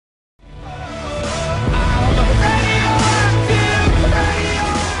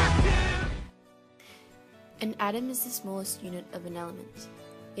Atom is the smallest unit of an element.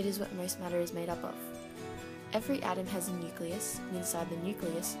 It is what most matter is made up of. Every atom has a nucleus, and inside the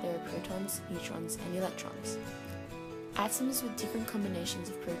nucleus there are protons, neutrons, and electrons. Atoms with different combinations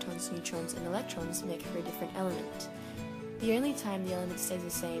of protons, neutrons, and electrons make up a different element. The only time the element stays the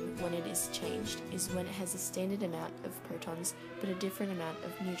same when it is changed is when it has a standard amount of protons but a different amount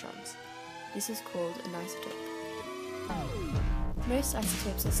of neutrons. This is called an isotope. Most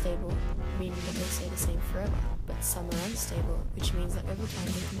isotopes are stable, meaning that they stay the same forever, but some are unstable, which means that over time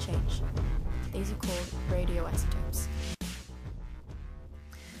they can change. These are called radioisotopes.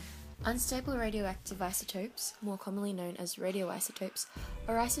 Unstable radioactive isotopes, more commonly known as radioisotopes,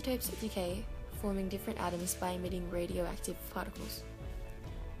 are isotopes that decay, forming different atoms by emitting radioactive particles.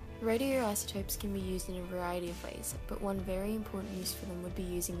 Radioisotopes can be used in a variety of ways, but one very important use for them would be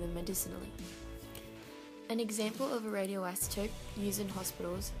using them medicinally. An example of a radioisotope used in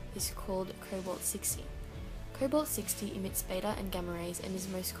hospitals is called Cobalt-60. Cobalt-60 emits beta and gamma rays and is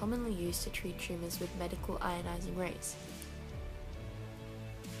most commonly used to treat tumours with medical ionizing rays.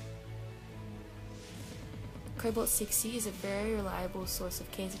 Cobalt-60 is a very reliable source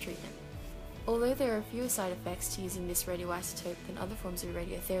of cancer treatment. Although there are fewer side effects to using this radioisotope than other forms of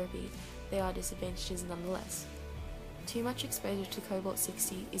radiotherapy, there are disadvantages nonetheless. Too much exposure to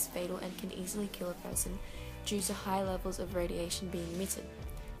Cobalt-60 is fatal and can easily kill a person due to high levels of radiation being emitted.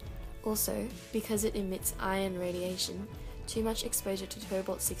 Also, because it emits ion radiation, too much exposure to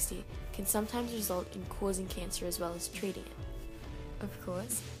Cobalt-60 can sometimes result in causing cancer as well as treating it. Of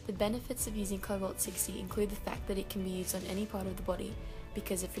course, the benefits of using Cobalt-60 include the fact that it can be used on any part of the body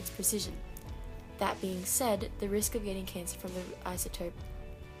because of its precision. That being said, the risk of getting cancer from the isotope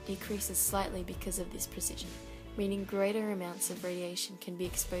decreases slightly because of this precision, meaning greater amounts of radiation can be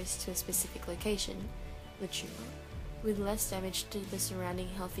exposed to a specific location, the tumour, with less damage to the surrounding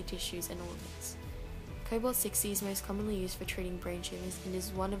healthy tissues and organs. Cobalt-60 is most commonly used for treating brain tumours and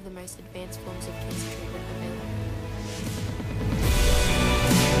is one of the most advanced forms of cancer treatment available.